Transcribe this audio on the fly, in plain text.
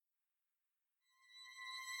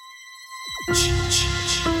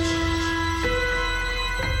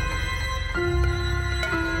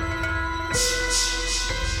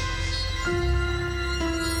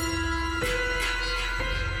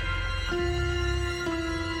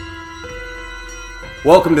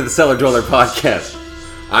Welcome to the Cellar Dweller Podcast.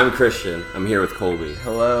 I'm Christian. I'm here with Colby.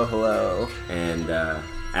 Hello, hello. And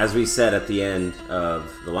as we said at the end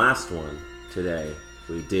of the last one today,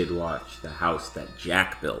 we did watch The House That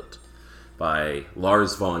Jack Built by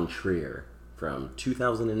Lars Von Trier from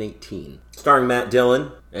 2018. Starring Matt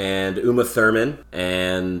Dillon and Uma Thurman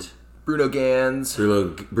and Bruno Ganz.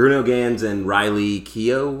 Bruno Ganz and Riley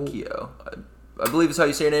Keough. Keough. I believe is how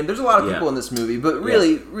you say your name. There's a lot of people in this movie, but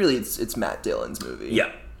really, it's Matt Dillon's movie.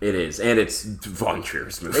 Yeah, it is. And it's Von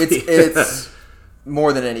Trier's movie. It's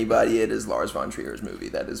more than anybody, it is Lars Von Trier's movie,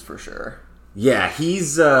 that is for sure. Yeah,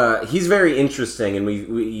 he's very interesting, and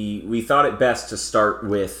we thought it best to start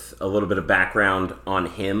with a little bit of background on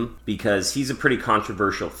him, because he's a pretty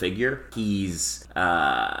controversial figure. He's...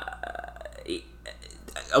 a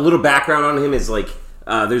little background on him is like...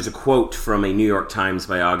 there's a quote from a New York Times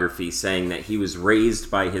biography saying that he was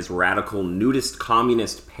raised by his radical nudist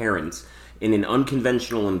communist parents in an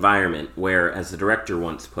unconventional environment where, as the director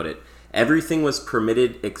once put it, everything was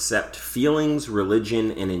permitted except feelings,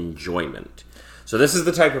 religion, and enjoyment. So this is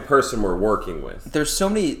the type of person we're working with. There's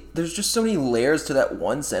just so many layers to that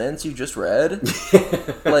one sentence you just read.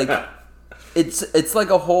 Like... It's like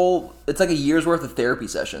a year's worth of therapy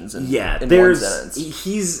sessions in one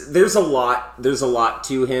sentence. There's a lot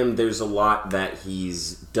to him. There's a lot that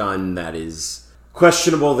he's done that is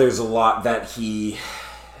questionable. There's a lot that he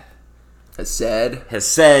has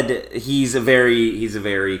said. He's a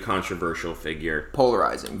very controversial figure.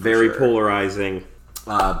 Polarizing. Polarizing.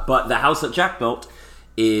 But The House That Jack Built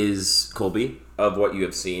is, Colby, of what you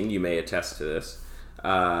have seen, you may attest to this,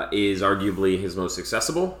 is arguably his most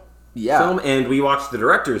accessible film, and we watched the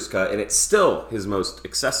director's cut, and it's still his most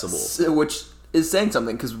accessible, which is saying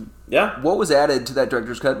something, because what was added to that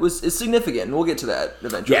director's cut is significant, and we'll get to that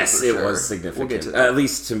eventually. Yes, it was significant. We'll get to that. At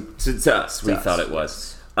least to us, we thought it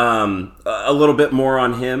was. A little bit more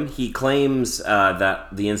on him. He claims that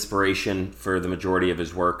the inspiration for the majority of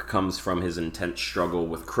his work comes from his intense struggle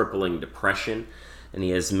with crippling depression. And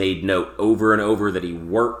he has made note over and over that he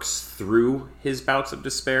works through his bouts of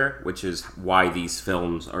despair, which is why these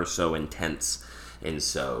films are so intense and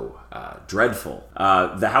so dreadful.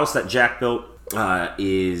 The House That Jack Built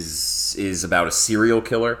is about a serial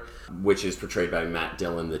killer, which is portrayed by Matt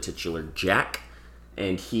Dillon, the titular Jack.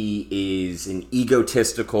 And he is an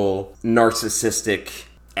egotistical, narcissistic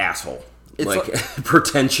asshole. It's like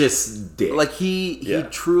pretentious dick. Like he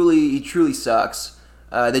truly sucks.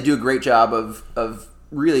 They do a great job of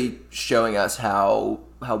really showing us how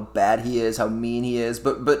bad he is, how mean he is,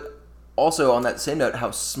 but also on that same note,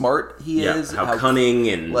 how smart he is, how cunning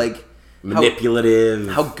and like manipulative,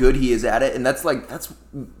 how good he is at it, and that's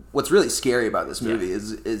what's really scary about this movie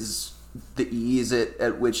is the ease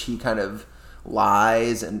at which he kind of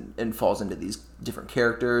lies and falls into these different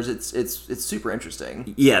characters. It's super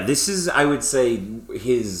interesting. Yeah, this is, I would say,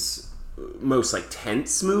 his most like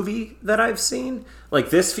tense movie that I've seen.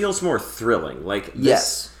 Like, this feels more thrilling. Like,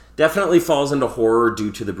 this definitely falls into horror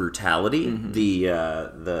due to the brutality,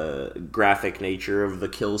 the graphic nature of the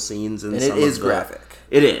kill scenes, and it is graphic.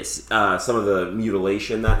 It is some of the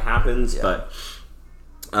mutilation that happens, but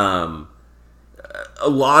a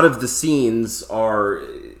lot of the scenes are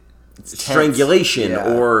strangulation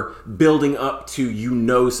or building up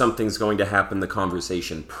to something's going to happen. The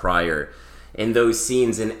conversation prior. And those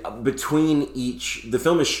scenes, and between each... The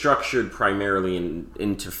film is structured primarily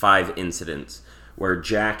into 5 incidents where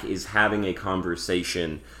Jack is having a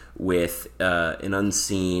conversation with an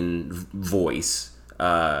unseen voice.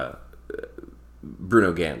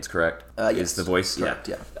 Bruno Ganz, correct? Yes. Is the voice? Correct,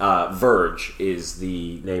 Verge is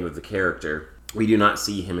the name of the character. We do not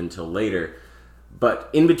see him until later. But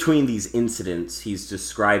in between these incidents, he's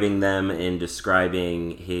describing them and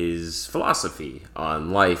describing his philosophy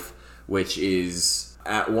on life, which is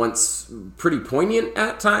at once pretty poignant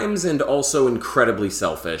at times and also incredibly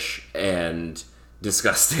selfish and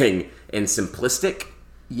disgusting and simplistic.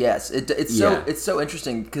 Yes, it's so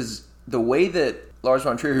interesting because the way that Lars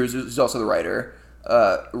Von Trier, who's also the writer,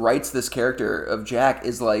 writes this character of Jack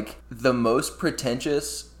is like the most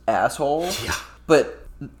pretentious asshole. Yeah. But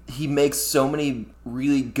he makes so many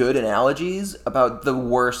really good analogies about the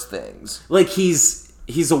worst things. Like he's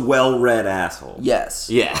a well-read asshole. Yes.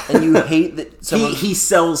 Yeah. And you hate that someone... he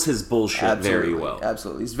sells his bullshit very well.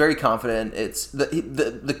 Absolutely. He's very confident. It's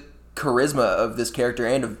the charisma of this character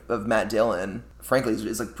and of Matt Dillon, frankly,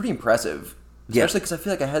 is like pretty impressive. Especially because I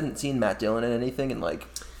feel like I hadn't seen Matt Dillon in anything in like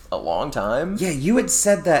a long time. Yeah, you had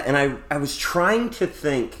said that, and I was trying to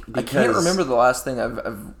think because I can't remember the last thing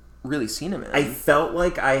I've really seen him in. I felt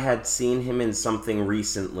like I had seen him in something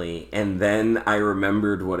recently, and then I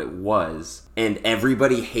remembered what it was. And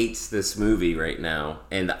everybody hates this movie right now,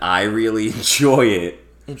 and I really enjoy it.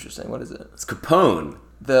 Interesting. What is it? It's Capone.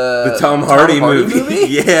 The Tom Hardy movie?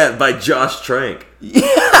 Yeah, by Josh Trank. Yeah.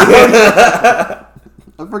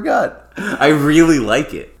 I forgot. I really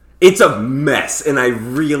like it. It's a mess, and I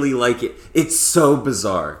really like it. It's so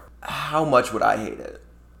bizarre. How much would I hate it?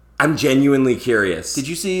 I'm genuinely curious. Did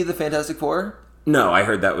you see the Fantastic Four? No, I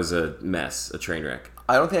heard that was a mess, a train wreck.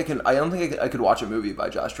 I don't think I could watch a movie by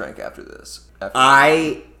Josh Trank after this.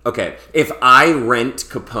 Okay. If I rent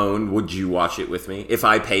Capone, would you watch it with me? If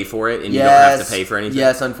I pay for it and you don't have to pay for anything?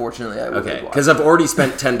 Yes, unfortunately, I would. Okay, because I've already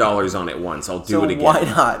spent $10 on it once. I'll do it again. Why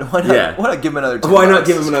not? Why not? Yeah. Why not give him another $10? Why not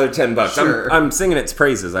give him another $10? Sure. I'm singing its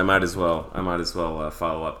praises. I might as well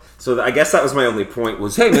follow up. So I guess that was my only point.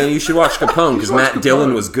 Was hey man, you should watch Capone because Matt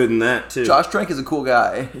Dillon was good in that too. Josh Trank is a cool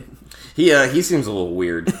guy. He seems a little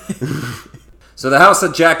weird. So the house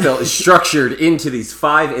that Jack built is structured into these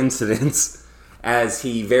 5 incidents as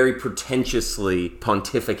he very pretentiously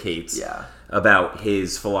pontificates about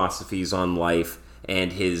his philosophies on life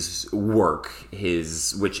and his work,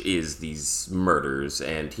 which is these murders.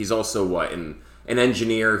 And he's also an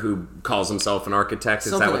engineer who calls himself an architect.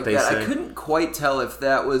 Is that what they say? I couldn't quite tell if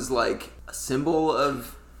that was like a symbol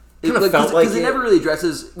of. Because he never really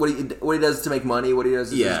addresses what he does to make money, what he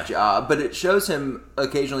does as his job, but it shows him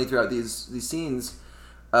occasionally throughout these scenes,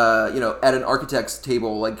 at an architect's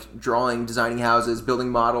table, like designing houses,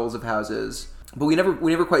 building models of houses. But we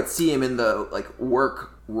never quite see him in the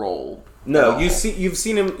work role. No, you'll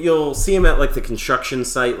see him at the construction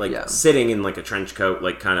site, sitting in a trench coat,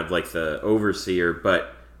 kind of like the overseer,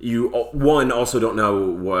 but. You also don't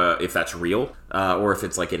know if that's real or if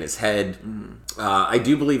it's in his head. I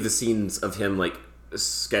do believe the scenes of him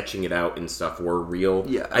sketching it out and stuff were real.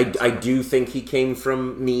 Yeah, I do think he came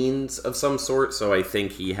from means of some sort, so I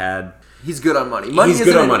think he's good on money. He's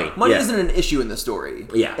good on money. Money isn't an issue in the story.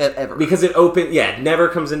 Yeah, ever because it never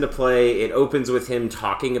comes into play. It opens with him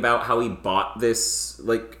talking about how he bought this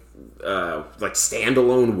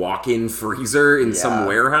standalone walk-in freezer in some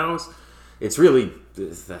warehouse. It's really.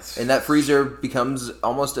 And that freezer becomes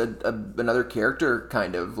almost another character,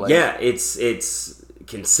 kind of. It's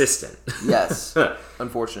consistent. Yes,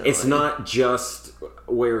 unfortunately. It's not just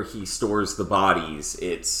where he stores the bodies.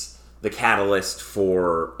 It's the catalyst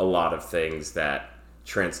for a lot of things that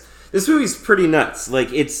This movie's pretty nuts.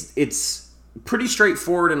 It's pretty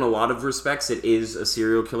straightforward in a lot of respects. It is a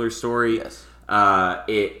serial killer story. Yes.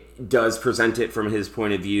 It does present it from his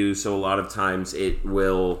point of view, so a lot of times it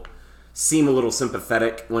will seem a little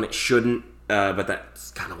sympathetic when it shouldn't, but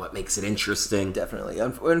that's kind of what makes it interesting. Definitely.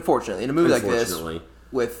 Unfortunately, in a movie like this,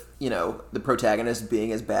 with the protagonist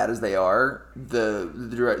being as bad as they are, the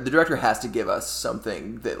director has to give us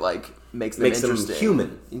something that makes them interesting, them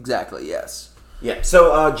human. Exactly. Yes. Yeah.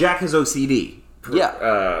 So Jack has OCD.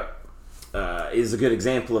 Yeah. Is a good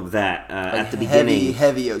example of that at the beginning.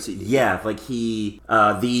 Heavy OCD. Yeah,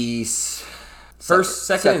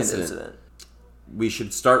 second incident. We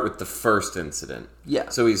should start with the first incident. Yeah.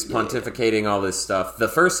 So he's pontificating all this stuff. The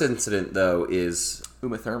first incident, though, is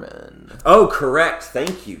Uma Thurman. Oh, correct.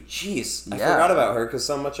 Thank you. Jeez, I forgot about her because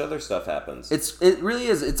so much other stuff happens. It really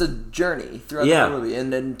is. It's a journey throughout the movie,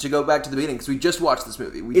 and then to go back to the beginning because we just watched this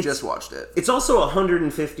movie. We just watched it. It's also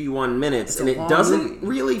 151 minutes, and it doesn't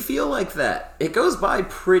really feel like that. It goes by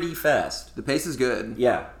pretty fast. The pace is good.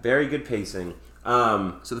 Yeah, very good pacing.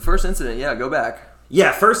 So the first incident, go back.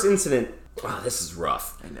 Yeah, first incident. Wow, this is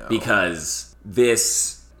rough. I know. Because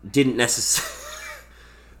this didn't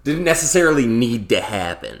necessarily need to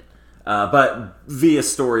happen. But via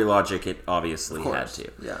story logic, it obviously had to.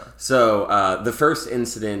 Yeah. So the first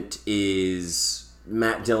incident is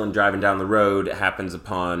Matt Dillon driving down the road, happens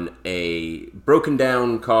upon a broken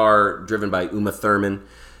down car driven by Uma Thurman,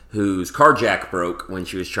 whose car jack broke when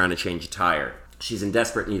she was trying to change a tire. She's in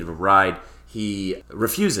desperate need of a ride. He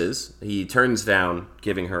refuses. He turns down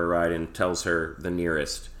giving her a ride and tells her the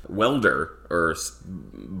nearest welder or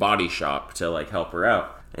body shop to help her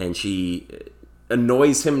out. And she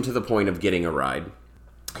annoys him to the point of getting a ride.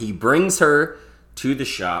 He brings her to the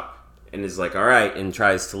shop and is like, all right, and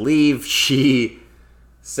tries to leave. She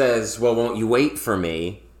says, well, won't you wait for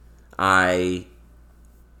me? I'll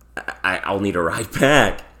need a ride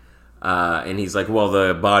back. And he's like, well,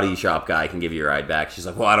 the body shop guy can give you a ride back. She's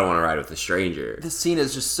like, well, I don't want to ride with a stranger. This scene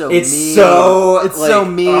is just so mean. It's so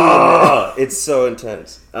mean. Oh, it's so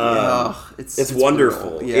intense. It's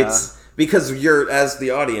wonderful. Brutal. Yeah. It's because you're, as the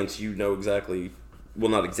audience, you know exactly well,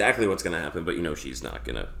 not exactly what's going to happen, but you know she's not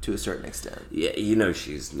going to a certain extent. Yeah, you know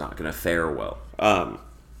she's not going to fare well.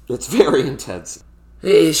 It's very intense.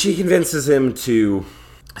 She convinces him to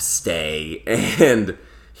stay, and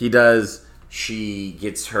he does. She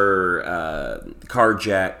gets her car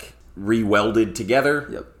jack re-welded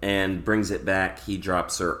together and brings it back. He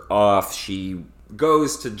drops her off. She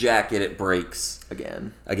goes to jack it. It breaks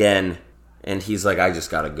again, and he's like, "I just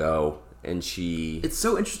gotta go." And it's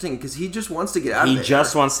so interesting because he just wants to get out of there. He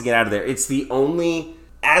just wants to get out of there. It's the only...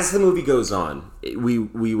 As the movie goes on, we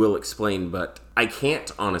will explain, but I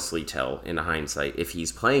can't honestly tell in hindsight if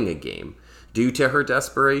he's playing a game due to her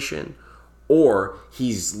desperation or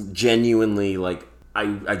he's genuinely like,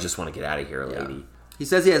 I just want to get out of here, lady. Yeah. He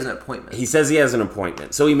says he has an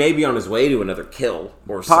appointment. So he may be on his way to another kill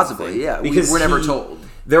or possibly, something. Yeah. Because we're never told.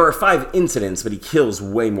 There are 5 incidents, but he kills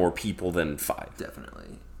way more people than 5.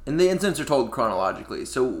 Definitely. And the incidents are told chronologically,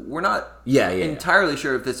 so we're not entirely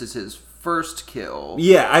sure if this is his first kill.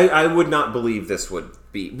 Yeah, I would not believe this would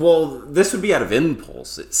be... Well, this would be out of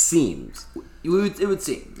impulse, it seems. It would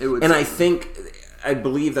seem. I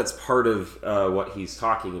believe that's part of what he's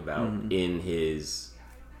talking about in his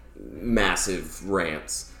massive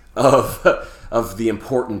rants of the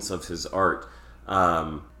importance of his art.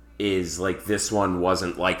 Is like, this one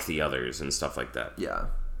wasn't like the others and stuff like that. Yeah.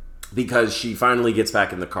 Because she finally gets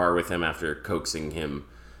back in the car with him after coaxing him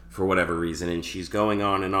for whatever reason, and she's going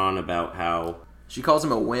on and on about how... She calls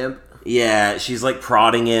him a wimp. Yeah, she's like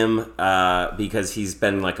prodding him because he's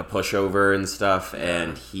been like a pushover and stuff,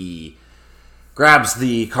 and he grabs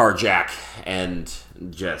the car jack and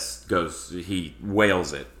just he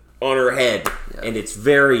wails it on her head, and it's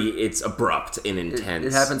abrupt and intense.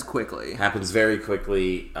 It happens quickly. Happens very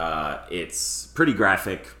quickly. It's pretty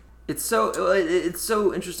graphic. It's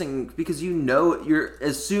so interesting because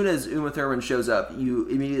as soon as Uma Thurman shows up, you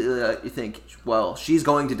immediately you think, well, she's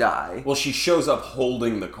going to die. Well, she shows up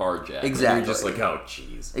holding the car jack. Exactly. And you're just like, oh,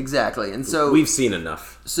 jeez. Exactly. And so we've seen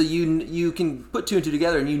enough. So you can put 2 and 2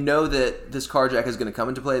 together, and you know that this car jack is going to come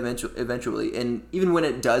into play eventually. And even when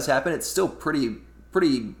it does happen, it's still pretty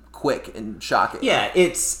quick and shocking. Yeah,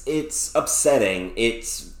 it's upsetting.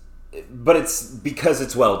 But it's because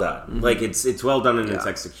it's well done. Mm-hmm. Like it's well done in its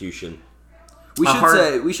execution. We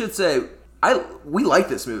should say we like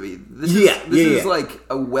this movie. This is like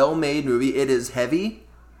a well-made movie. It is heavy.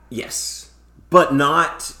 Yes. But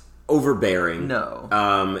not overbearing. No.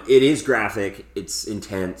 It is graphic, it's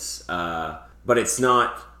intense, but it's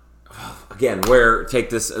not... Again, take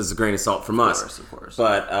this as a grain of salt from us. Of course.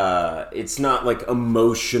 But it's not like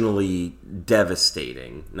emotionally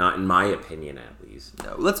devastating. Not in my opinion, at least.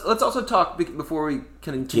 No. Let's also talk before we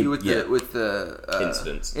continue with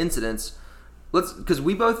the incidents. Because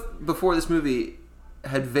we both before this movie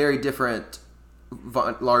had very different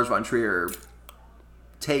Lars Von Trier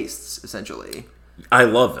tastes. Essentially, I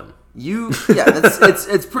love him.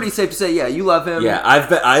 It's pretty safe to say, you love him. Yeah,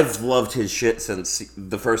 I've loved his shit since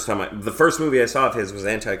the first movie I saw of his was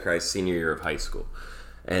Antichrist senior year of high school,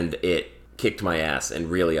 and it kicked my ass and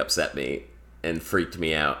really upset me and freaked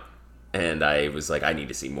me out, and I was like, I need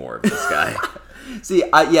to see more of this guy.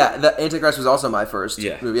 The Antichrist was also my first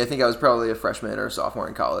movie. I think I was probably a freshman or a sophomore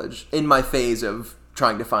in college in my phase of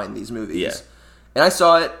trying to find these movies, and I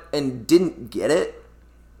saw it and didn't get it.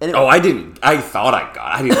 I didn't. I thought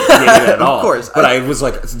I didn't get it at all. Of course. But I was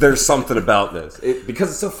like, there's something about this. Because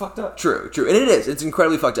it's so fucked up. True. And it is. It's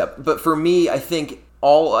incredibly fucked up. But for me, I think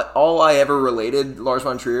all I ever related Lars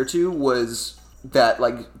Von Trier to was that,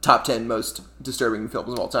 like, top 10 most disturbing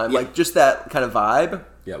films of all time. Yeah. Like, just that kind of vibe.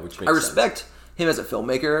 Yeah, which makes sense. I respect him as a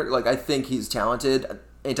filmmaker. Like, I think he's talented.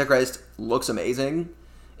 Antichrist looks amazing.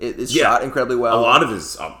 It is shot incredibly well. A lot of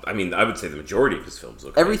his, I would say the majority of his films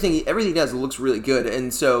look amazing. Everything he does looks really good,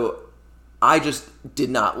 and so I just did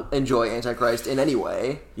not enjoy Antichrist in any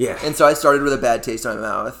way. Yeah. And so I started with a bad taste in my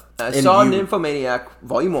mouth. I saw Nymphomaniac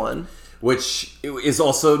Volume 1. Which is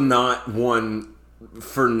also not one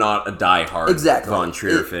for not a diehard Von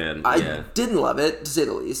Trier fan. I didn't love it, to say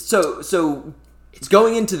the least. So it's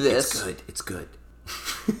going into this... It's good.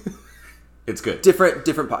 It's good. Different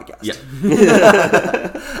podcast. Yeah.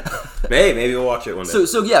 Maybe we'll watch it one day.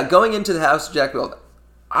 So going into the house Jack built,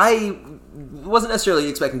 I wasn't necessarily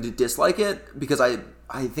expecting to dislike it because I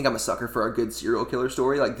think I'm a sucker for a good serial killer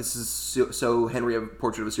story. Like, this is so Henry, a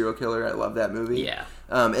Portrait of a Serial Killer. I love that movie. Yeah.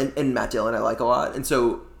 And Matt Dillon I like a lot. And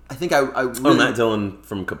so I think I really... Matt Dillon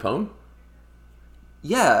from Capone?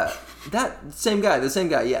 Yeah. The same guy,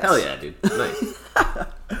 yes. Hell yeah, dude. Nice.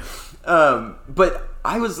 But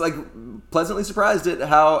I was, like, pleasantly surprised at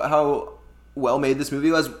how well made this movie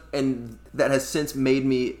was, and that has since made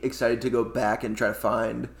me excited to go back and try to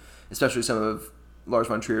find, especially some of Lars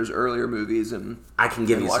Von Trier's earlier movies, and I can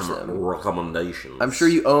give you some them. recommendations. I'm sure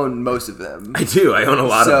you own most of them. I do. I own a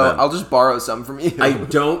lot of them. So I'll just borrow some from you. I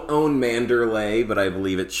don't own Manderley, but I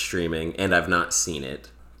believe it's streaming, and I've not seen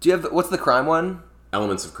it. Do you have what's the crime one?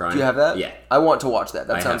 Elements of Crime. Do you have that? Yeah. I want to watch that.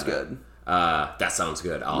 That sounds good. That sounds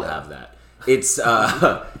good. I'll have that. It's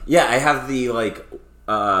yeah. I have the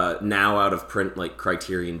now out of print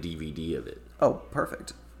Criterion DVD of it. Oh,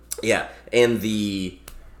 perfect. Yeah, and the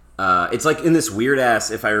it's in this weird ass,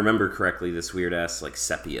 if I remember correctly, this weird ass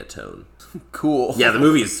sepia tone. Cool. Yeah, the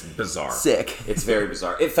movie is bizarre. Sick. It's very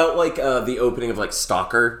bizarre. It felt like the opening of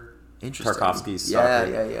Stalker. Interesting. Tarkovsky's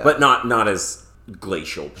Stalker. Yeah. But not as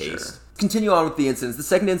glacial paced. Sure. Continue on with the incidents. The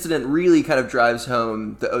second incident really kind of drives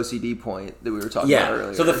home the OCD point that we were talking about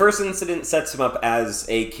earlier. So the first incident sets him up as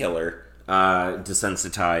a killer,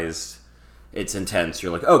 desensitized. It's intense.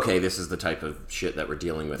 You're like, okay, this is the type of shit that we're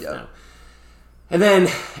dealing with now. And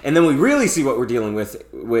then we really see what we're dealing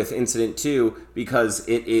with Incident 2, because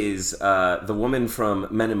it is the woman from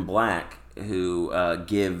Men in Black who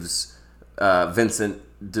gives Vincent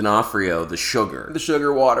D'Onofrio the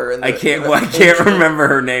sugar water. And I can't remember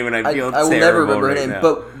her name, and I feel terrible. I will never remember her name, now.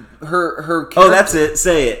 but her character, oh, that's it.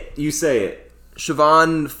 Say it. You say it.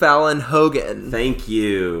 Siobhan Fallon Hogan. Thank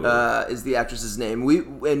you. Is the actress's name.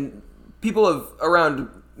 And people around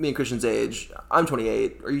me and Christian's age. I'm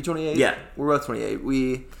 28. Are you 28? Yeah. We're both 28.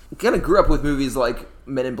 We kind of grew up with movies like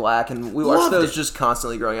Men in Black, and we watched those just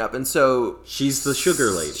constantly growing up. And so she's the sugar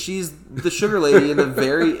lady. She's the sugar lady in the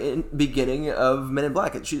very beginning of Men in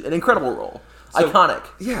Black. She's an incredible role. So, iconic.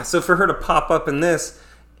 Yeah, so for her to pop up in this,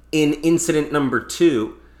 in Incident number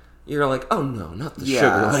 2, you're like, oh no, not the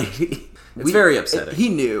sugar lady. It's very upsetting. He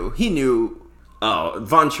knew. Oh,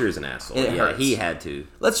 Von Trier's an asshole. Yeah, hurts. He had to.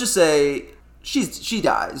 Let's just say she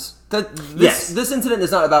dies. This incident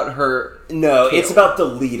is not about her. No, it's about the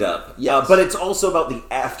lead up. Yeah, but it's also about the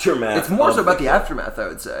aftermath. It's more so about the aftermath, I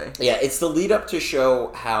would say. Yeah, it's the lead up to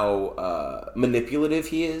show how manipulative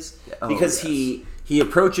he is, because he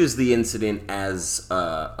approaches the incident as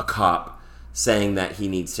a cop, saying that he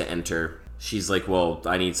needs to enter. She's like, well,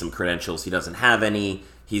 I need some credentials. He doesn't have any.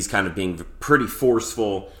 He's kind of being pretty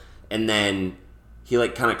forceful, and then he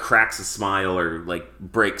kind of cracks a smile or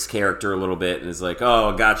breaks character a little bit and is like,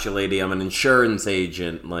 oh, gotcha, lady, I'm an insurance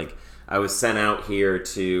agent. I was sent out here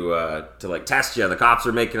to test you. The cops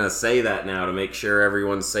are making us say that now to make sure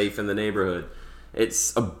everyone's safe in the neighborhood.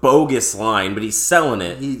 It's a bogus line, but he's selling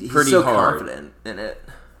it pretty so hard. Confident in it.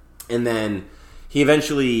 And then he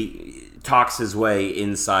eventually talks his way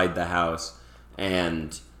inside the house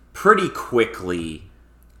and pretty quickly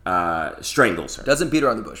strangles her. Doesn't beat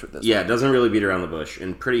around the bush with this. Yeah, doesn't really beat around the bush,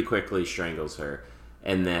 and pretty quickly strangles her.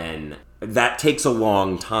 And then that takes a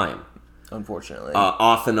long time. Unfortunately.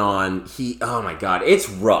 Off and on. Oh my god, it's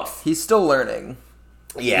rough. He's still learning.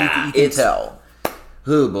 Yeah. You can tell.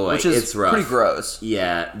 Oh boy, which is it's rough. Pretty gross.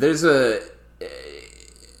 Yeah, there's a...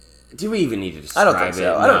 Do we even need to describe it? I don't think so.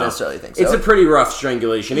 No. I don't necessarily think so. It's a pretty rough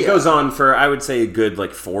strangulation. It goes on for, I would say, a good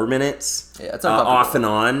 4 minutes. Yeah, it's off and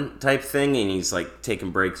on type thing, and he's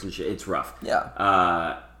taking breaks and shit. It's rough.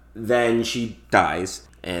 Yeah. Then she dies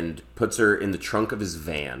and puts her in the trunk of his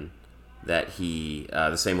van that he,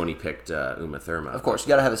 the same one he picked, Uma Thurman. Of course, you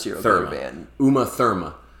gotta have a serial killer van. Uma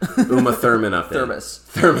Thurman. Uma Thurman up in.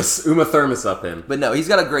 Thermos. Uma Thermos up in. But no, he's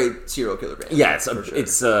got a great serial killer van. Yeah, it's a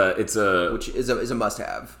which is a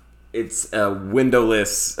must-have. It's a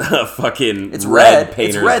windowless fucking it's red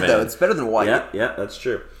painter's It's red, van. though. It's better than white. Yeah, that's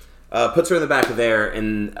true. Puts her in the back of there,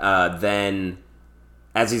 and then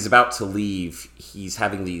as he's about to leave, he's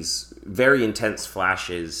having these very intense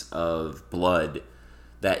flashes of blood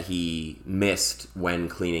that he missed when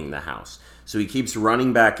cleaning the house. So he keeps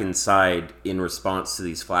running back inside in response to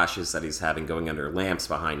these flashes that he's having, going under lamps,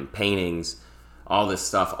 behind paintings, all this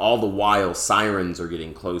stuff. All the while, sirens are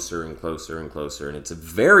getting closer and closer and closer, and it's a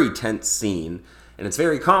very tense scene, and it's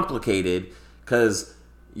very complicated because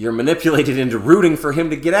you're manipulated into rooting for him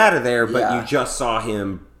to get out of there, but you just saw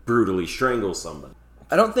him brutally strangle somebody.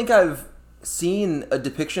 I don't think I've seen a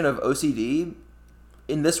depiction of OCD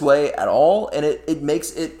in this way at all, and it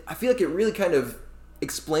makes it... I feel like it really kind of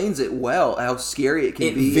explains it well, how scary it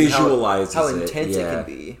can be. It visualizes how intense it can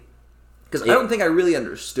be. Because I don't think I really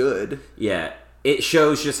understood. Yeah. It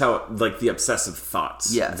shows just how, the obsessive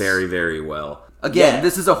thoughts very, very well. Again,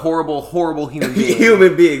 this is a horrible, horrible human being.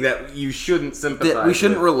 Human being that you shouldn't sympathize with. That we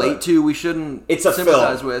shouldn't relate to, we shouldn't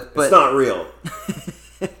sympathize with. But it's not real.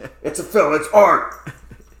 It's a film, it's art.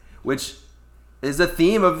 Which is a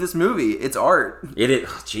theme of this movie. It's art. It is.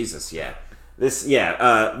 Oh, Jesus, yeah.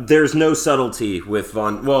 There's no subtlety with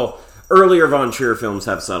earlier Von Trier films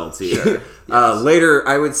have subtlety. Sure. Yes. Later,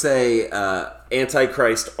 I would say...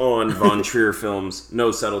 Antichrist on Von Trier films,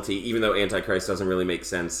 no subtlety. Even though Antichrist doesn't really make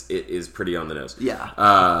sense, it is pretty on the nose. Yeah.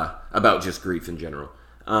 About just grief in general.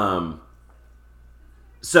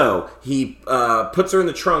 So he puts her in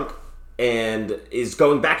the trunk and is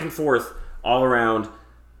going back and forth all around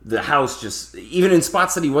the house, just even in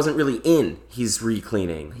spots that he wasn't really in. He's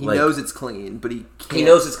re-cleaning. He knows it's clean, but he can't. He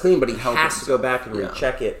knows it's clean, but he has to go back and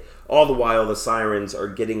recheck it. All the while, the sirens are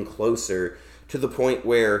getting closer to the point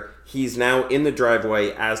where he's now in the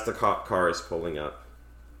driveway as the cop car is pulling up.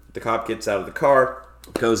 The cop gets out of the car,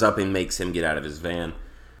 goes up and makes him get out of his van.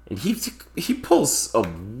 And he pulls a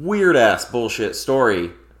weird-ass bullshit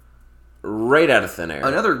story right out of thin air.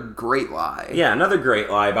 Another great lie. Yeah, another great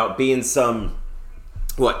lie about being some,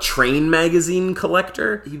 train magazine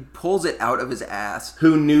collector? He pulls it out of his ass.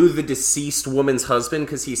 Who knew the deceased woman's husband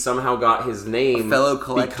because he somehow got his name, a fellow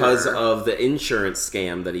collector, because of the insurance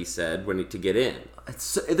scam that he said to get in.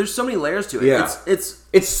 There's so many layers to it. Yeah.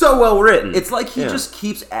 It's so well written. It's like he just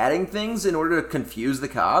keeps adding things in order to confuse the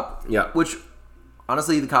cop. Yeah. Which,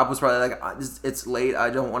 honestly, the cop was probably like, it's late,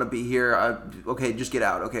 I don't want to be here. Okay, just get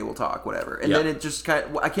out. Okay, we'll talk, whatever. And then it just kind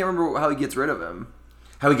of, I can't remember how he gets rid of him.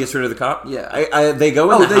 How he gets rid of the cop? Yeah. They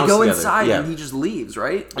go in the house they go together. inside and he just leaves,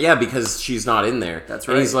 right? Yeah, because she's not in there. That's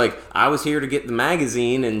right. And he's like, I was here to get the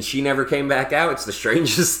magazine and she never came back out. It's the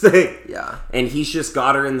strangest thing. Yeah. And he's just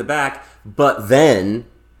got her in the back. But then,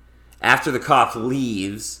 after the cop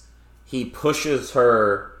leaves, he pushes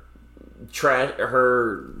her trash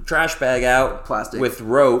bag out plastic with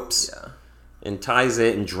ropes and ties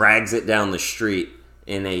it and drags it down the street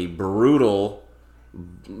in a brutal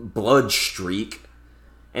blood streak.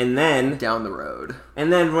 And then down the road.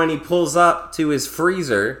 And then when he pulls up to his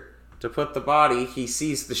freezer to put the body, he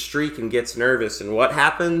sees the streak and gets nervous. And what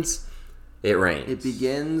happens? It rains. It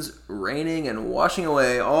begins raining and washing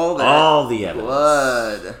away all the evidence.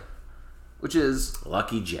 Blood. Which is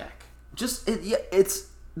Lucky Jack. Just it's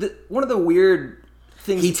one of the weird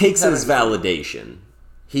things. He takes it as validation.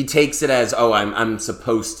 He takes it as, I'm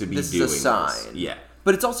supposed to be doing this. This is a sign. Yeah.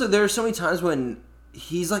 But it's also, there are so many times when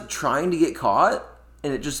he's like trying to get caught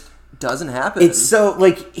and it just doesn't happen. It's so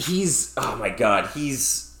he's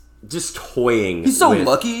he's just toying. He's so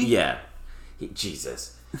lucky. Yeah.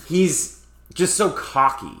 Jesus. He's just so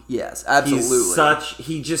cocky. Yes, absolutely.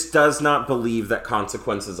 He just does not believe that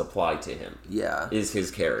consequences apply to him. Yeah. Is his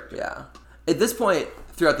character. Yeah. At this point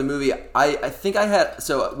throughout the movie, I think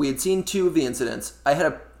we had seen 2 of the incidents. I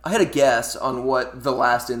had a guess on what the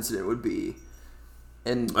last incident would be.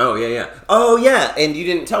 And and you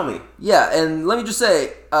didn't tell me. Yeah, and let me just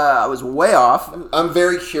say, I was way off. I'm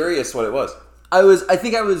very curious what it was.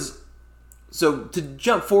 So to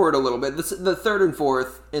jump forward a little bit, the 3rd and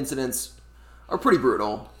 4th incidents are pretty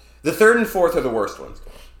brutal. The 3rd and 4th are the worst ones.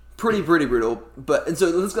 Pretty brutal. So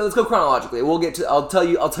let's go chronologically. I'll tell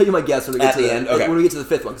you my guess when we get to the end. Okay. When we get to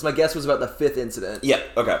the 5th one, because my guess was about the 5th incident. Yeah.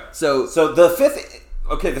 Okay. So the 5th.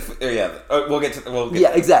 Okay. We'll get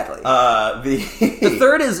to. Exactly. The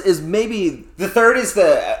 3rd is maybe the 3rd is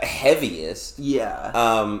the heaviest. Yeah.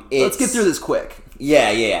 Let's get through this quick.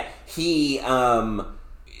 Yeah. He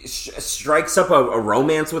strikes up a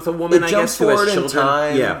romance with a woman. It jumps forward in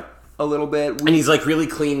time. Yeah. A little bit. And he's really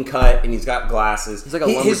clean cut and he's got glasses. He's like a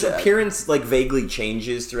lumberjack. His appearance vaguely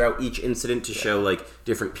changes throughout each incident to show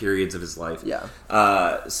different periods of his life. Yeah.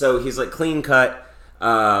 So he's clean cut.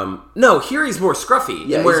 No, here he's more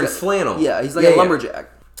scruffy and wearing flannel. Yeah, he's a lumberjack.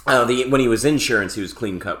 When he was insurance, he was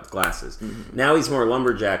clean cut with glasses. Mm-hmm. Now he's more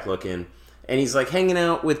lumberjack looking. And he's hanging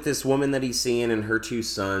out with this woman that he's seeing and her 2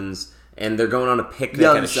 sons. And they're going on a picnic.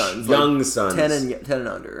 Young sons. 10 and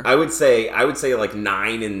under. I would say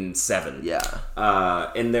 9 and 7. Yeah.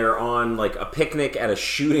 And they're on a picnic at a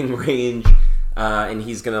shooting range, and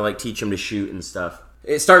he's gonna teach them to shoot and stuff.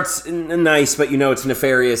 It starts nice, but it's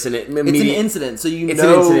nefarious, and it's an incident, so so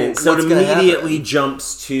what's it gonna immediately happen.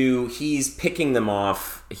 Jumps to he's picking them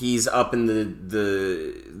off. He's up in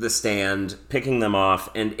the stand picking them off,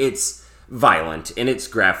 and it's violent and it's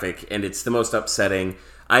graphic and it's the most upsetting.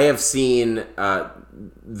 I have seen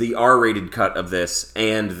the R-rated cut of this,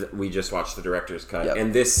 and we just watched the director's cut. Yep.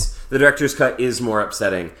 And the director's cut is more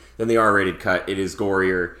upsetting than the R-rated cut. It is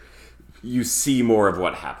gorier. You see more of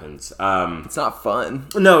what happens. It's not fun.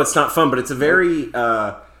 No, it's not fun, but it's a very...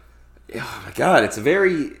 oh my God, it's a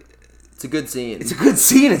good scene. It's a good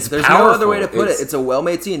scene. There's powerful. No other way to put it. It's a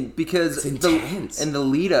well-made scene because it's intense. And the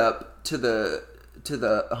lead up to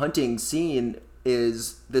the hunting scene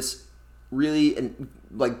is this really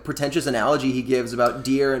pretentious analogy he gives about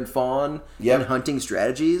deer and fawn and hunting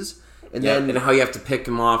strategies, and then how you have to pick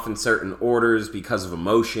them off in certain orders because of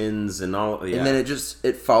emotions and all. Yeah. And then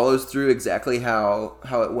it follows through exactly how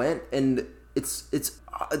it went, and this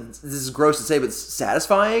is gross to say, but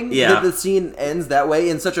satisfying that the scene ends that way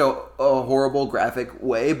in such a horrible, graphic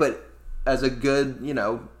way, but as a good,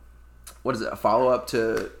 what is it, a follow-up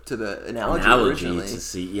to the analogy originally. To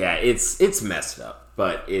see, it's messed up,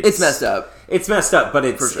 but it's messed up. It's messed up, but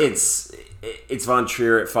it's sure. it's Von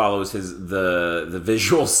Trier. It follows the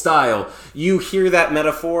visual style. You hear that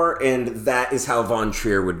metaphor, and that is how Von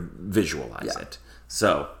Trier would visualize it.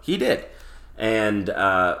 So he did, and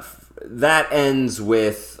that ends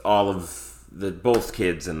with all of both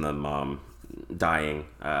kids and the mom dying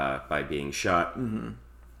by being shot, and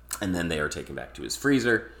then they are taken back to his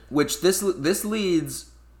freezer. Which this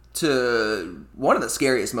leads to one of the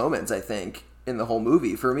scariest moments, I think, in the whole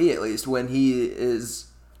movie, for me at least, when he is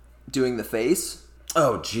doing the face.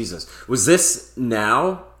 Oh, Jesus. Was this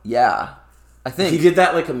now? Yeah. I think. He did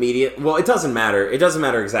that like immediate. Well, it doesn't matter. It doesn't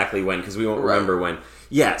matter exactly when, because we won't remember when.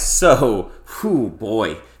 Yeah, so,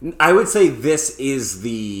 boy. I would say this is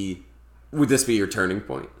would this be your turning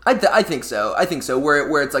point? I think so.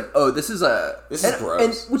 Where it's like, oh, this is gross.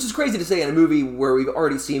 And, which is crazy to say in a movie where we've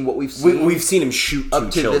already seen what we've seen. We've seen him shoot up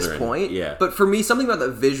to children. this point. Yeah. But for me, something about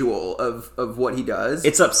the visual of what he does.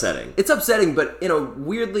 It's upsetting. It's upsetting, but in a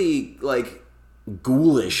weirdly, like,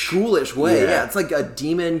 ghoulish way. Yeah, it's like a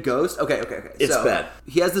demon ghost. Okay. It's bad.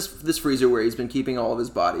 He has this freezer where he's been keeping all of his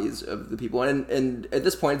bodies of the people, and at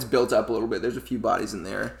this point it's built up a little bit. There's a few bodies in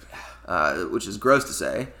there, which is gross to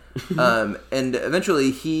say. And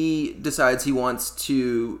eventually he decides he wants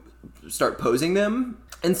to start posing them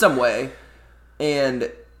in some way,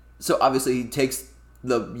 and so obviously he takes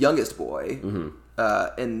the youngest boy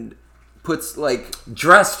and puts like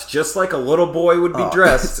dressed just like a little boy would be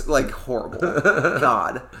dressed, like horrible.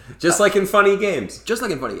 God, just like in Funny Games.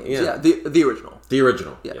 Yeah, the original.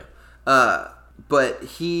 Yeah. But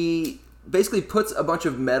he basically puts a bunch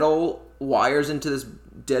of metal wires into this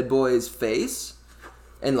dead boy's face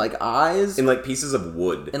and like eyes and like pieces of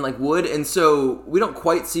wood, and so we don't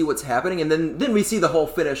quite see what's happening, and then we see the whole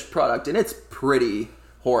finished product, and it's pretty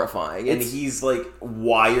horrifying. And he's like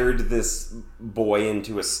wired this boy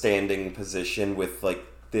into a standing position with like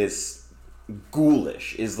this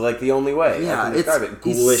ghoulish is like the only way I can describe it.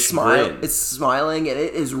 Ghoulish grin. It's smiling, and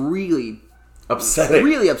it is really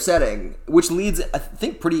upsetting. Which leads, I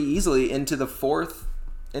think, pretty easily into the fourth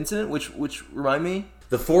incident, which remind me.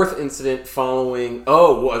 The fourth incident following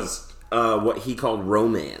was what he called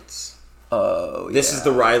romance. Oh, yeah. This is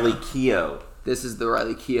the Riley Keough.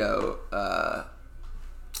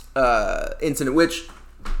 Incident, which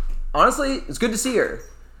honestly, it's good to see her.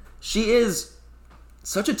 She is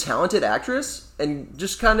such a talented actress, and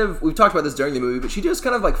just kind of, we've talked about this during the movie, but she just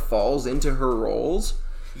kind of like falls into her roles.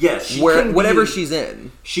 Yes, whatever she's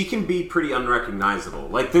in, she can be pretty unrecognizable.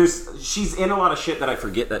 Like she's in a lot of shit that I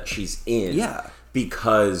forget that she's in. Yeah,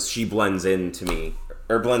 because she blends into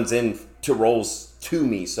roles to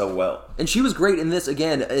me so well. And she was great in this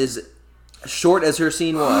again, as short as her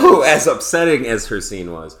scene was. Oh, as upsetting as her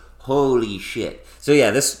scene was. Holy shit. So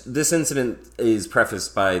yeah, this incident is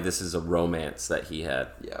prefaced by this is a romance that he had.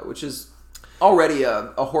 Yeah, which is already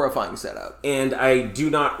a horrifying setup. And I do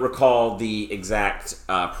not recall the exact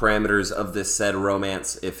parameters of this said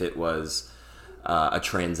romance, if it was a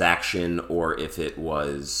transaction or if it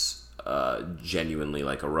was genuinely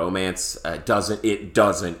like a romance. It doesn't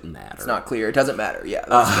matter. It's not clear. It doesn't matter. Yeah,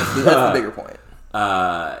 that's the bigger point.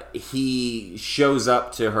 He shows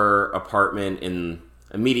up to her apartment and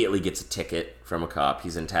immediately gets a ticket from a cop.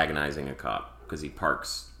 He's antagonizing a cop because he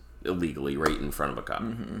parks illegally right in front of a cop.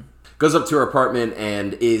 Mm-hmm. Goes up to her apartment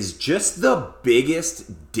and is just the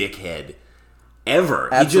biggest dickhead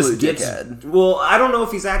ever. Absolute dickhead. Well, I don't know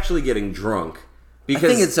if he's actually getting drunk. Because I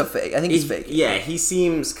think it's a fake. I think he's fake. Yeah, he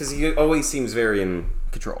seems, because he always seems very in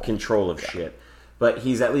control of shit. But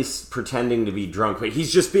he's at least pretending to be drunk. But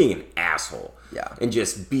he's just being an asshole. Yeah. And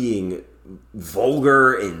just being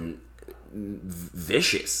vulgar and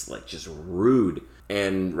vicious, like just rude.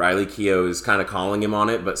 And Riley Keough is kind of calling him on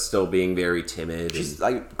it, but still being very timid. She's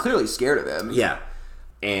like clearly scared of him. Yeah.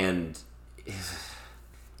 And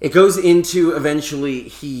it goes into eventually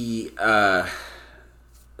he What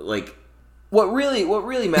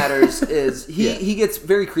really matters is he gets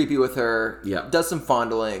very creepy with her. Yeah. Does some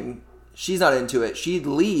fondling. She's not into it. She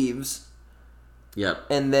leaves. Yep.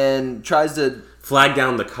 And then tries to flag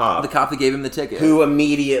down the cop. The cop that gave him the ticket. Who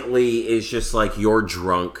immediately is just like, you're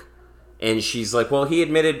drunk. And she's like, well, he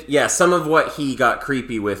admitted, some of what he got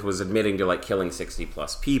creepy with was admitting to like killing 60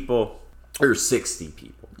 plus people. Or 60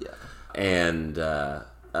 people. Yeah. And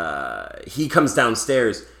he comes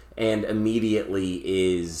downstairs and immediately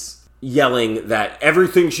is yelling that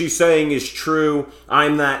everything she's saying is true.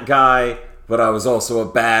 I'm that guy. but I was also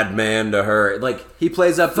a bad man to her. Like, he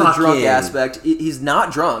plays up the drunk aspect. He's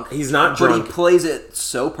not drunk. He's not drunk. But he plays it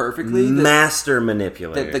so perfectly. Master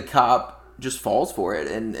manipulator. That the cop just falls for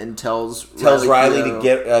it and tells Riley to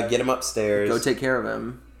get him upstairs. Go take care of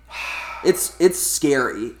him. It's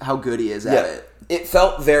scary how good he is at it. It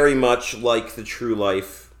felt very much like the true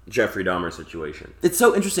life Jeffrey Dahmer situation. It's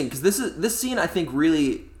so interesting because this scene I think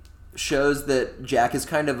really shows that Jack is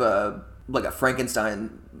kind of a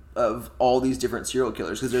Frankenstein of all these different serial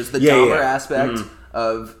killers, because there's the Dahmer aspect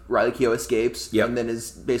of Riley Keough escapes and then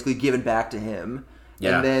is basically given back to him,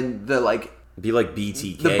 and then the be like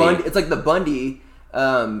BTK. The Bundy, it's like the Bundy,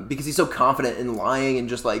 because he's so confident in lying and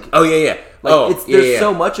just like there's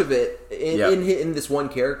so much of it in this one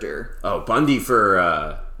character. Oh, Bundy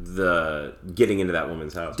for the getting into that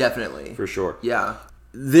woman's house, definitely, for sure. Yeah.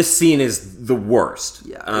 This scene is the worst.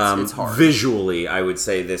 Yeah, it's hard. Visually, I would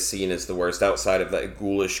say this scene is the worst outside of that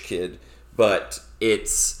ghoulish kid. But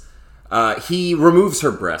it's... he removes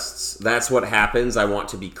her breasts. That's what happens. I want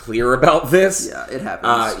to be clear about this. Yeah, it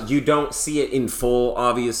happens. You don't see it in full,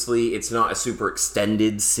 obviously. It's not a super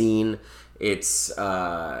extended scene. It's... it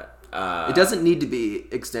doesn't need to be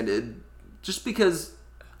extended just because...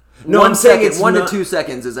 No, I'm saying it's 1 to 2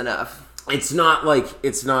 seconds is enough. It's not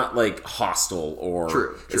like Hostel or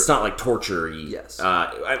true. It's not like torture-y. Yes.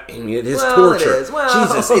 I mean, it is torture. It is. Well,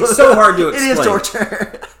 Jesus, it's so hard to explain. It is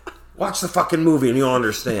torture. Watch the fucking movie and you'll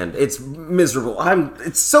understand. It's miserable.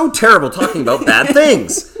 It's so terrible talking about bad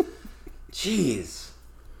things. Jeez.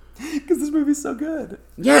 Because this movie's so good.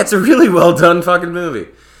 Yeah, it's a really well done fucking movie.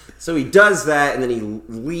 So he does that and then he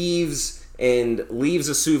leaves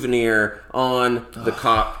a souvenir on the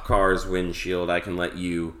cop car's windshield. I can let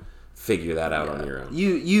you figure that out on your own.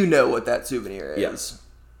 You know what that souvenir is. Yes.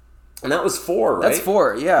 And that was 4, right? That's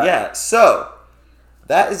 4, yeah. Yeah, so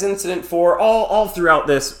that is incident 4. All throughout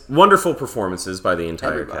this, wonderful performances by the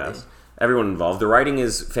entire cast. Everyone involved. The writing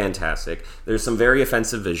is fantastic. There's some very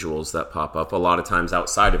offensive visuals that pop up a lot of times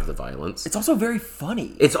outside of the violence. It's also very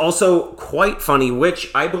funny. It's also quite funny,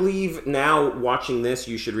 which I believe now watching this,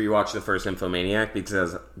 you should rewatch the first Infomaniac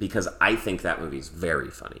because I think that movie's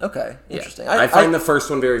very funny. Okay, interesting. Yeah. I find the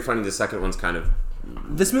first one very funny. The second one's kind of...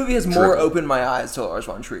 This movie has more opened my eyes to Lars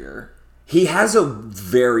Von Trier. He has a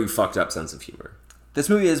very fucked up sense of humor. This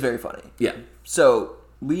movie is very funny. Yeah. So,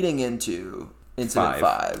 leading into Incident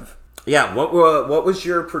 5. Yeah, what was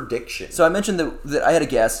your prediction? So I mentioned that I had a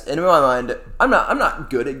guess, and in my mind, I'm not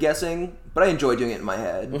good at guessing, but I enjoy doing it in my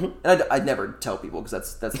head. Mm-hmm. And I'd never tell people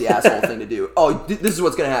because that's the asshole thing to do. Oh, this is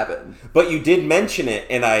what's going to happen. But you did mention it,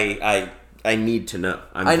 and I need to know.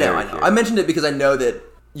 I know. I mentioned it because I know that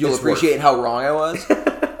you'll appreciate how wrong I was.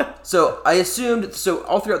 So I assumed,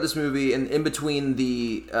 all throughout this movie, and in between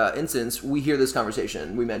the incidents, we hear this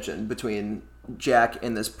conversation we mentioned between Jack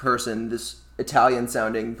and this person, this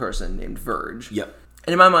Italian-sounding person named Verge. Yep.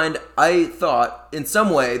 And in my mind, I thought in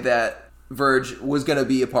some way that Verge was going to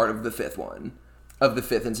be a part of the fifth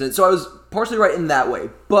incident. So I was partially right in that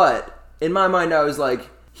way. But in my mind, I was like,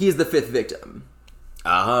 he's the 5th victim.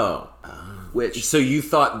 Oh. So you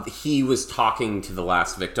thought he was talking to the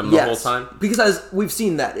last victim the whole time? Because we've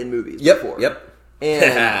seen that in movies before. Yep. And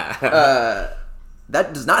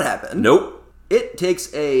that does not happen. Nope. It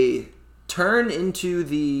takes a turn into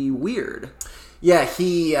the weird. Yeah,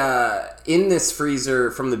 he in this freezer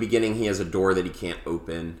from the beginning he has a door that he can't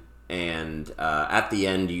open, and at the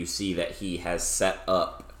end you see that he has set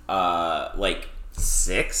up like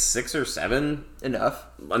six or seven enough.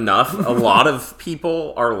 A lot of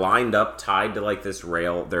people are lined up, tied to like this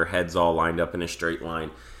rail, their heads all lined up in a straight line,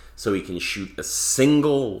 so he can shoot a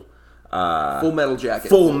single full metal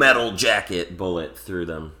jacket bullet through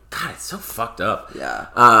them. God, it's so fucked up. Yeah.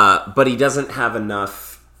 But he doesn't have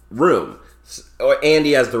enough room. And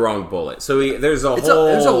he has the wrong bullet. So there's a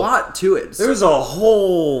lot to it. There's a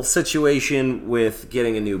whole situation with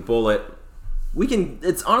getting a new bullet.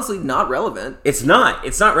 It's honestly not relevant. It's not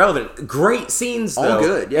relevant. Great scenes, though. All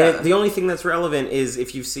good, yeah. And the only thing that's relevant is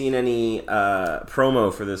if you've seen any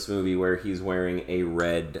promo for this movie where he's wearing a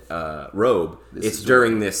red robe. It's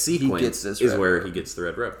during this sequence where he gets the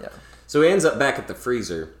red robe. Yeah. So he ends up back at the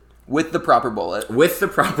freezer. With the proper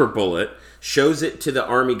bullet. Shows it to the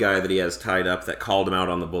army guy that he has tied up that called him out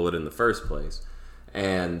on the bullet in the first place.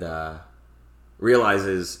 And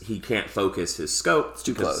realizes he can't focus his scope. It's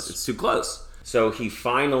too close. So he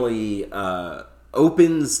finally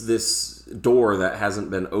opens this door that hasn't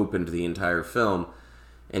been opened the entire film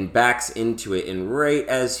and backs into it. And right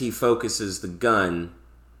as he focuses the gun,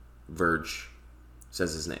 Verge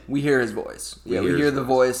says his name. We hear his voice. We hear the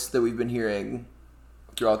voice that we've been hearing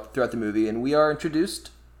throughout the movie, and we are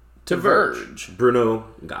introduced to Verge. Bruno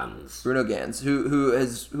Ganz. Bruno Ganz, who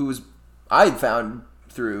was I found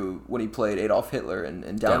through when he played Adolf Hitler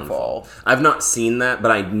in Downfall. I've not seen that,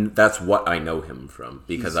 but that's what I know him from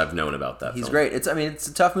because I've known about that. He's film. Great. It's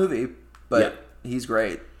a tough movie, but he's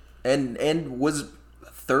great, and was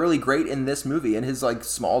thoroughly great in this movie in his like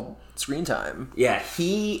small screen time. Yeah,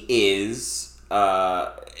 he is.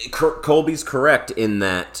 Colby's correct in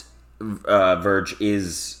that Verge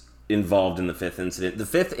is involved in the fifth incident. The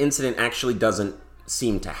fifth incident actually doesn't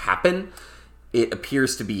seem to happen. It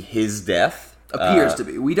appears to be his death. Appears to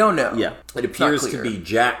be. We don't know. Yeah. It appears to be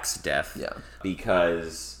Jack's death. Yeah.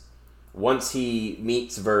 Because once he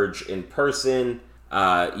meets Verge in person,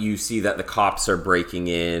 you see that the cops are breaking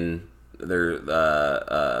in. They're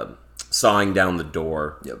sawing down the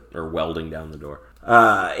door. Yep. Or welding down the door.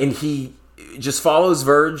 And he just follows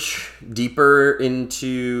Verge deeper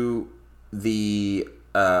into the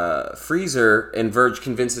freezer, and Verge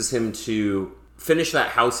convinces him to finish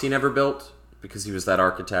that house he never built because he was that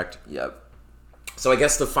architect. Yep. So I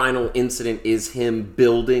guess the final incident is him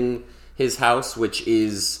building his house, which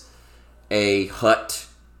is a hut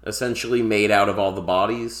essentially made out of all the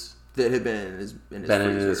bodies that had been in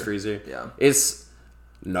his freezer. Yeah, it's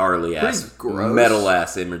gnarly ass, metal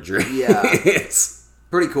ass imagery. Yeah, it's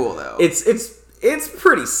pretty cool though. It's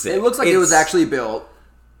pretty sick. It looks like it was actually built.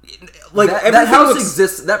 Like that house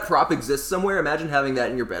exists. That prop exists somewhere. Imagine having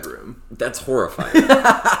that in your bedroom. That's horrifying.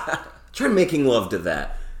 Try making love to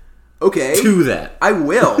that. Okay. To that. I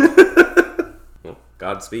will. Well,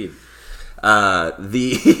 Godspeed.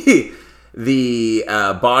 The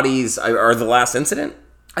bodies are the last incident?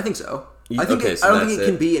 I think so. I don't think it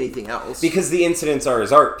can be anything else. Because the incidents are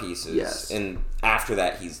his art pieces. Yes. And after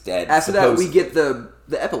that, he's dead. After that, we get the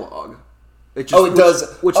epilogue. It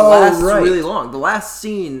does. Which lasts really long. The last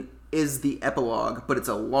scene is the epilogue, but it's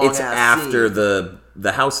a long ass scene. It's after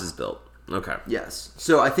the house is built. Okay. Yes.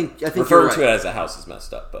 So I think referring to it as a house is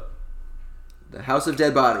messed up, but The House of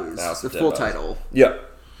Dead Bodies. The full title. Yeah.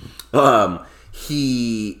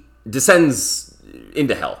 He descends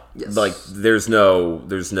into hell. Yes. Like there's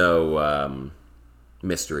no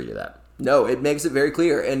mystery to that. No, it makes it very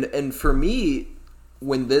clear. And for me,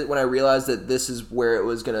 when I realized that this is where it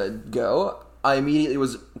was gonna go, I immediately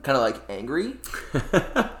was kind of like angry.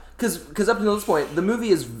 Because up until this point, the movie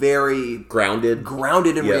is very grounded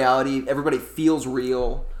in reality. Everybody feels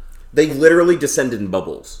real. They literally descend in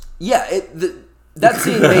bubbles. Yeah, that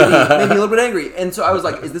scene made me a little bit angry, and so I was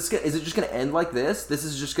like, "Is it just going to end like this?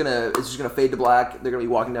 It's just gonna fade to black. They're going to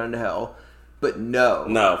be walking down into hell." But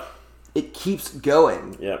no, it keeps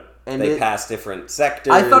going. Yep. And they pass different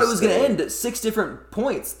sectors. I thought it was going to end at 6 different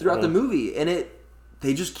points throughout the movie, and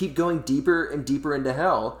they just keep going deeper and deeper into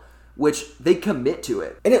hell. Which they commit to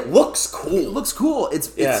it, and it looks cool. It's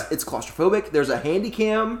claustrophobic. There's a handy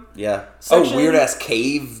cam. Yeah. Section. Weird ass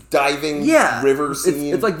cave diving. Yeah. River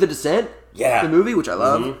scene. It's like The Descent. Yeah. The movie, which I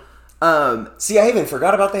love. Mm-hmm. See, I even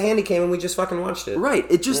forgot about the handy cam, and we just fucking watched it. Right.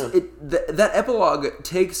 It just that epilogue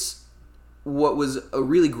takes what was a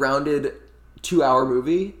really grounded 2-hour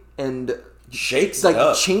movie and shakes it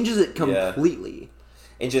up, changes it completely,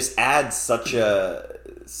 and just adds such a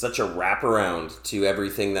wraparound to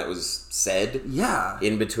everything that was said. Yeah.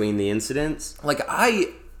 In between the incidents. Like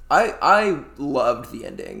I loved the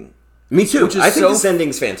ending. Me too. I think this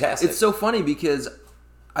ending's fantastic. It's so funny because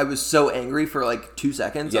I was so angry for like 2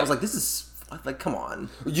 seconds. Yeah. I was like, this is like, come on.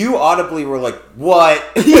 You audibly were like, what?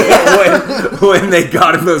 when they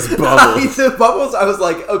got in those bubbles. The bubbles, I was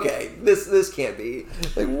like, okay, this can't be.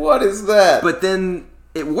 Like, what is that? But then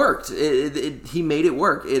it worked. He made it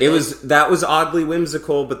work. That was oddly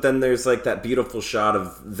whimsical, but then there's like that beautiful shot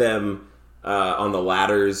of them on the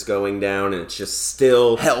ladders going down, and it's just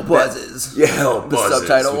still Hell Buzzes. Hell Buzzes. The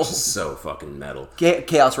subtitle, which is so fucking metal.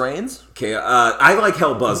 Chaos Reigns. I like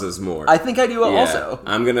Hell Buzzes more. I think I do also.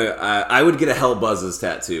 I'm gonna. I would get a Hell Buzzes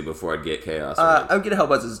tattoo before I'd get Chaos Reigns. I would get a Hell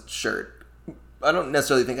Buzzes shirt. I don't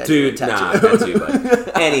necessarily think I'd get a tattoo. Tattoo.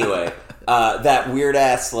 But anyway, that weird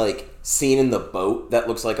ass like scene in the boat that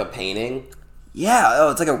looks like a painting. Yeah,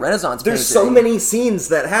 it's like a Renaissance painting. There's so many scenes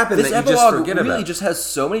that happen that you just forget about. This really just has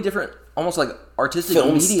so many different, almost like artistic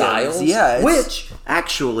film mediums. Styles. Yeah, which,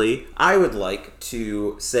 actually, I would like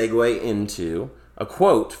to segue into a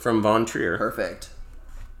quote from Von Trier. Perfect.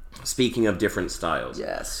 Speaking of different styles.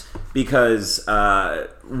 Yes. Because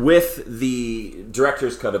with the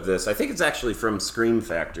director's cut of this, I think it's actually from Scream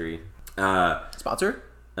Factory. Sponsor?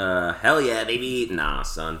 Hell yeah, baby. Nah,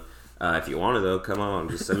 son. If you want to, though, come on.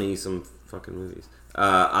 Just send me some fucking movies.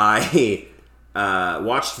 I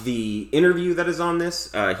watched the interview that is on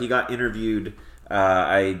this. He got interviewed.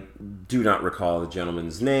 I do not recall the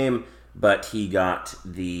gentleman's name, but he got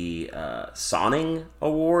the Sonning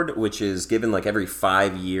Award, which is given like every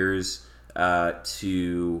 5 years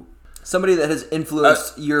to somebody that has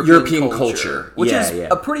influenced European culture, which is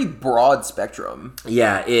a pretty broad spectrum.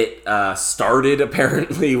 Yeah, it started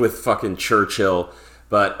apparently with fucking Churchill,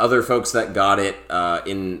 but other folks that got it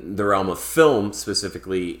in the realm of film,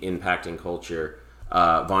 specifically impacting culture.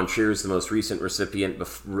 Von Trier is the most recent recipient.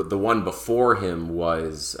 The one before him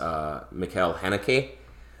was Michael Haneke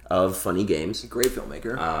of Funny Games. Great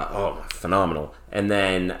filmmaker. Phenomenal. And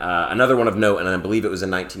then another one of note, and I believe it was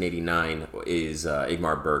in 1989, is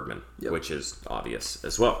Ingmar Bergman, which is obvious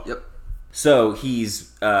as well. Yep. So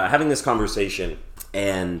he's having this conversation,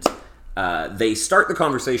 and they start the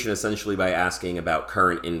conversation essentially by asking about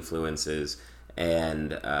current influences,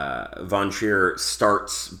 and Von Trier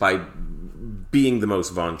starts by being the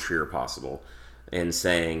most Von Trier possible and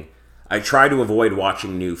saying, I try to avoid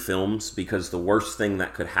watching new films because the worst thing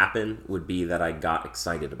that could happen would be that I got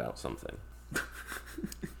excited about something.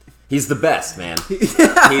 He's the best, man.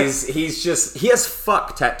 He's just, he has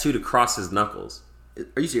fuck tattooed across his knuckles.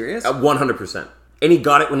 Are you serious? 100%. And he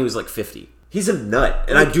got it when he was like 50. He's a nut.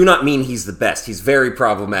 And I do not mean he's the best. He's very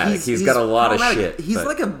problematic. He's got a lot of shit. He's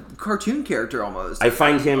like a cartoon character almost. I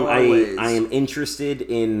find him, I am interested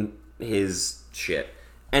in his shit.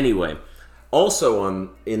 Anyway, also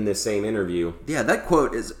in this same interview... Yeah, that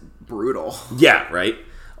quote is brutal. Yeah, right?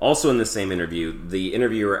 Also in the same interview, the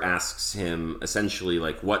interviewer asks him essentially,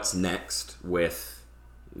 like, what's next with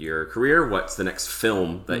your career? What's the next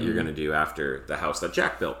film that you're going to do after The House That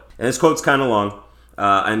Jack Built? And this quote's kind of long.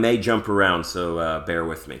 I may jump around, so bear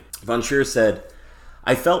with me. Von Trier said,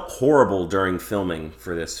 I felt horrible during filming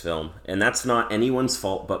for this film, and that's not anyone's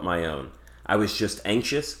fault but my own. I was just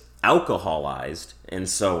anxious, alcoholized, and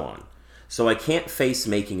so on. So I can't face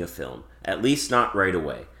making a film, at least not right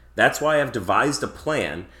away. That's why I've devised a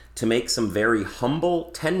plan to make some very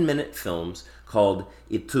humble 10-minute films called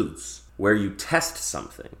études, where you test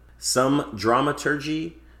something. Some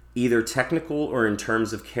dramaturgy, either technical or in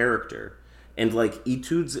terms of character. And like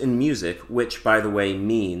études in music, which, by the way,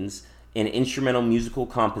 means an instrumental musical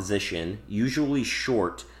composition, usually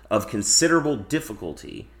short, of considerable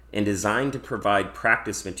difficulty, and designed to provide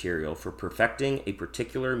practice material for perfecting a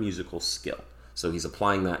particular musical skill. So he's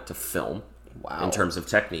applying that to film. Wow. In terms of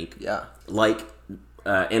technique. Yeah. Like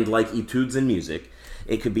études in music,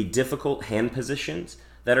 it could be difficult hand positions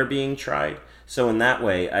that are being tried. So in that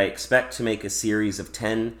way, I expect to make a series of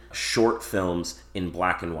 10 short films in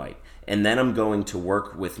black and white. And then I'm going to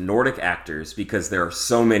work with Nordic actors because there are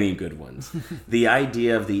so many good ones. The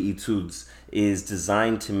idea of the études is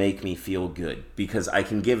designed to make me feel good because I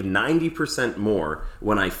can give 90% more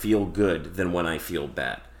when I feel good than when I feel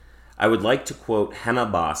bad. I would like to quote Hannah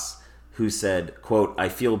Bass, who said, quote, I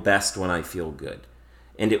feel best when I feel good.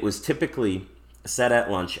 And it was typically said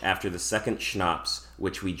at lunch after the second schnapps,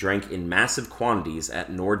 which we drank in massive quantities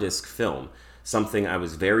at Nordisk Film, something I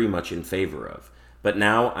was very much in favor of. But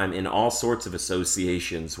now I'm in all sorts of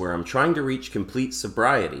associations where I'm trying to reach complete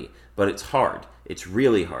sobriety, but it's hard. It's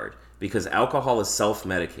really hard, because alcohol is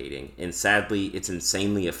self-medicating, and sadly, it's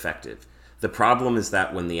insanely effective. The problem is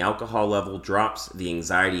that when the alcohol level drops, the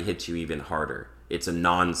anxiety hits you even harder. It's a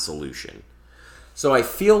non-solution. So I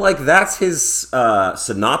feel like that's his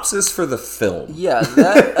synopsis for the film. Yeah,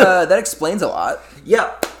 that explains a lot.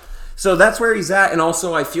 Yeah. So that's where he's at, and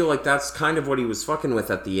also I feel like that's kind of what he was fucking with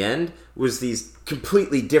at the end, was these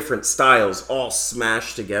completely different styles all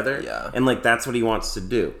smashed together. Yeah. And like that's what he wants to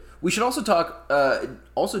do. We should also talk,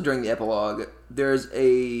 also during the epilogue, there's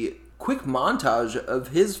a quick montage of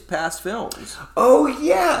his past films. Oh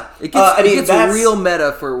yeah, it gets real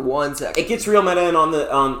meta for 1 second. It gets real meta and on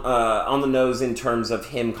the nose in terms of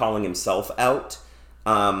him calling himself out.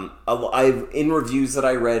 In reviews that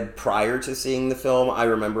I read prior to seeing the film, I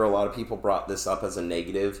remember a lot of people brought this up as a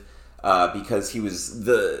negative because he was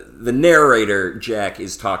the narrator. Jack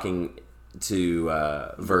is talking to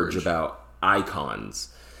Verge about icons,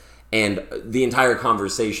 and the entire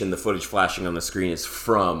conversation, the footage flashing on the screen, is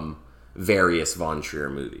from various Von Trier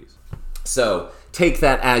movies. So take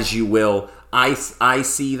that as you will. I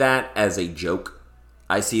see that as a joke.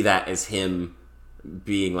 I see that as him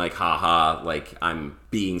being like, haha, like I'm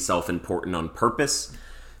being self-important on purpose.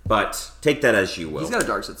 But take that as you will. He's got a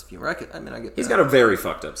dark sense of humor. I get that. He's got a very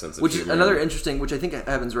fucked up sense of humor. Which is another interesting, which I think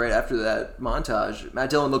happens right after that montage. Matt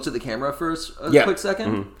Dillon looks at the camera for a quick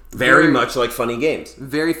second. Mm-hmm. Very much like Funny Games.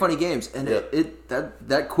 Very Funny Games. And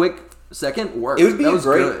that quick second worked. It would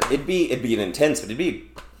be it'd be an intense, but it'd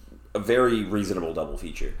be a very reasonable double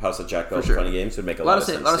feature. House of Jack Built and Funny Games would make a lot of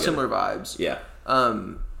sense. A lot of similar vibes. Yeah.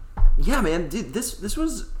 Yeah, man, dude, this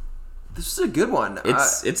was This is a good one.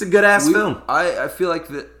 It's a good ass film. I feel like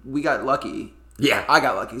that we got lucky. Yeah, I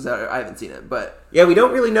got lucky because I haven't seen it, but yeah, we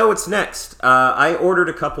don't really know what's next. I ordered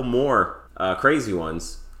a couple more crazy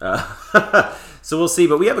ones, so we'll see.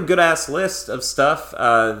 But we have a good ass list of stuff.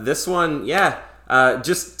 This one,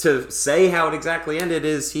 just to say how it exactly ended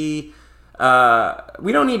is he.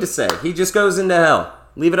 We don't need to say. He just goes into hell.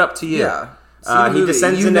 Leave it up to you. Yeah. He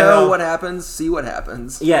descends into hell. What happens. See what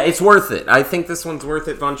happens. Yeah, it's worth it. I think this one's worth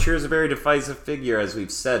it. Von Trier is a very divisive figure, as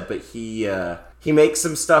we've said, but he makes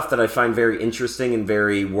some stuff that I find very interesting and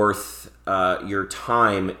very worth your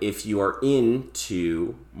time if you are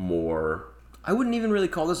into more. I wouldn't even really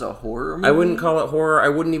call this a horror movie. I wouldn't call it horror. I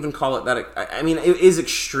wouldn't even call it that. I mean, it is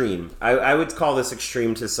extreme. I would call this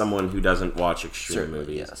extreme to someone who doesn't watch extreme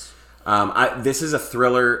movies. Yes. This is a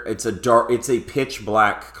thriller. It's a pitch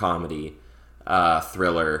black comedy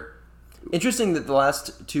thriller. Interesting that the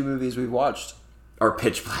last two movies we've watched are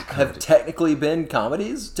pitch black have technically been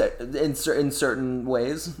comedies in certain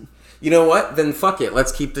ways. You know what? Then fuck it.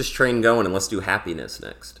 Let's keep this train going and let's do Happiness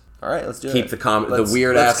next. All right, let's do it. Keep the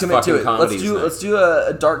weird ass fucking comedies. Let's do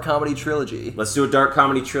a dark comedy trilogy. Let's do a dark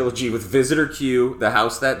comedy trilogy with Visitor Q, The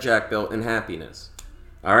House That Jack Built, and Happiness.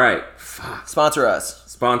 All right. Fuck. Sponsor us.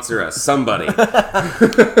 Somebody.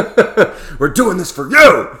 We're doing this for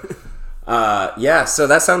you. So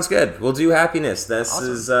that sounds good. We'll do Happiness. This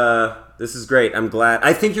is great. I'm glad.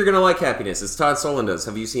 I think you're gonna like Happiness. It's Todd Solondz's.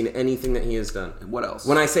 Have you seen anything that he has done? What else?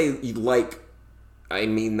 When I say you like, I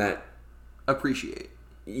mean that. Appreciate.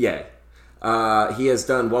 Yeah. He has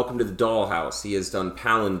done Welcome to the Dollhouse. He has done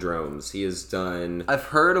Palindromes. He has done... I've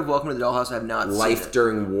heard of Welcome to the Dollhouse. I have not seen it. Life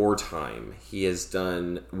During Wartime. He has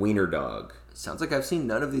done Wiener Dog. Sounds like I've seen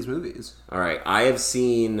none of these movies. All right. I have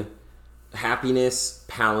seen Happiness,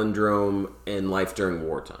 Palindrome, and Life During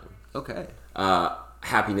Wartime. Okay.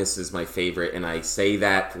 Happiness is my favorite, and I say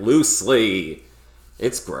that loosely.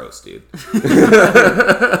 It's gross, dude.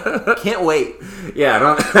 Can't wait. Yeah, and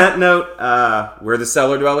on that note, we're the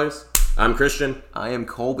Cellar Dwellers. I'm Christian. I am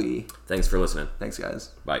Colby. Thanks for listening. Thanks, guys.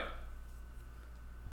 Bye.